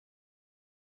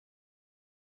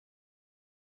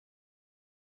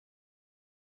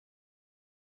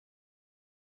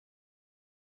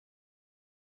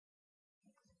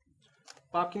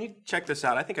Bob, can you check this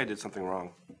out? I think I did something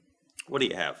wrong. What do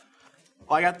you have?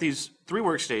 Well, I got these 3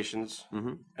 workstations,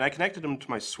 and I connected them to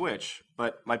my switch,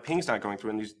 but my ping's not going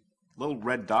through, and these little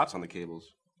red dots on the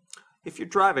cables. If you're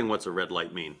driving, what's a red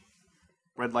light mean?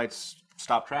 Red lights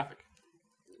stop traffic.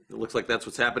 It looks like that's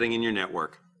what's happening in your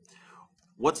network.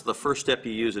 What's the first step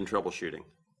you use in troubleshooting?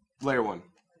 Layer 1.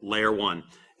 Layer 1.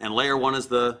 And layer 1 is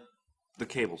the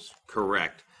cables.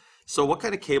 correct. So what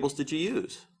kind of cables did you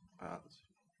use?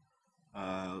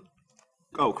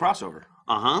 Crossover.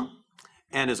 Uh-huh.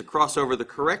 And is a crossover the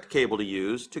correct cable to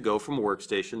use to go from a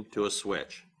workstation to a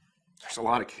switch? There's a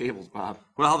lot of cables, Bob.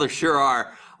 Well, there sure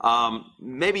are.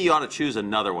 Maybe you ought to choose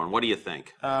another one. What do you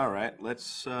think? All right,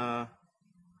 let's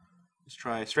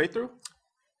try straight through.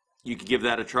 You could give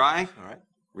that a try. All right.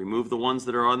 Remove the ones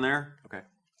that are on there. Okay.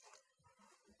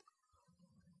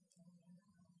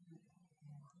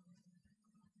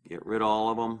 Get rid of all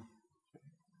of them.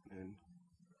 And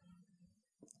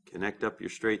Connect up your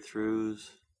straight throughs.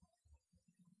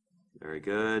 Very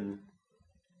good.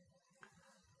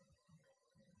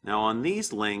 Now on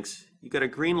these links, you got a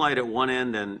green light at one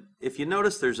end, and if you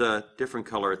notice, there's a different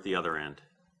color at the other end.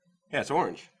 yeah, it's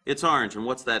orange. It's orange, and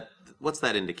what's that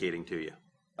indicating to you?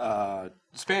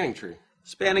 Spanning tree.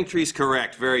 Spanning tree is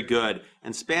correct. Very good.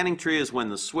 And spanning tree is when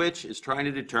the switch is trying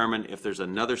to determine if there's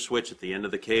another switch at the end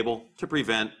of the cable to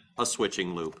prevent a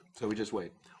switching loop. So we just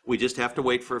wait. We just have to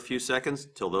wait for a few seconds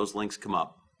till those links come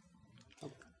up.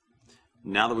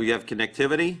 Now that we have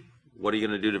connectivity, what are you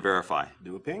going to do to verify?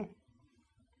 Do a ping.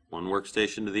 One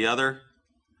workstation to the other.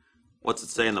 What's it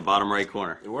say in the bottom right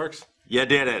corner? It works. You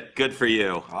did it. Good for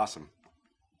you. Awesome.